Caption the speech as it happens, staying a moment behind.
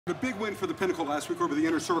A big win for the Pinnacle last week over the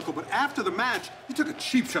Inner Circle, but after the match, he took a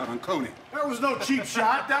cheap shot on Coney. That was no cheap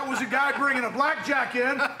shot. That was a guy bringing a blackjack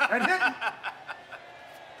in and hitting.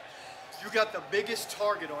 You got the biggest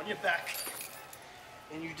target on your back,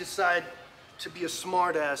 and you decide to be a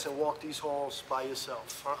smartass and walk these halls by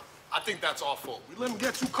yourself, huh? I think that's our fault. We let him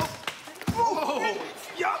get too comfortable. Whoa!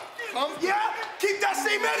 Yeah, yeah. Keep that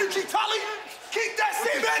same energy, Tully. Keep that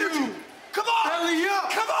same energy. Come on. Belly up.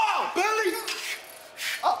 Come on. Belly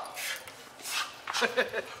up.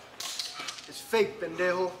 It's fake,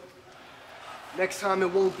 pendejo. Next time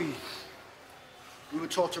it won't be. We were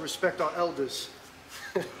taught to respect our elders.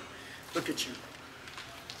 Look at you.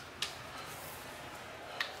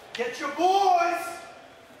 Get your boys.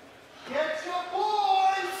 Get your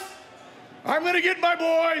boys. I'm gonna get my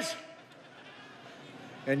boys.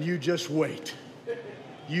 And you just wait.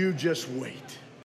 You just wait.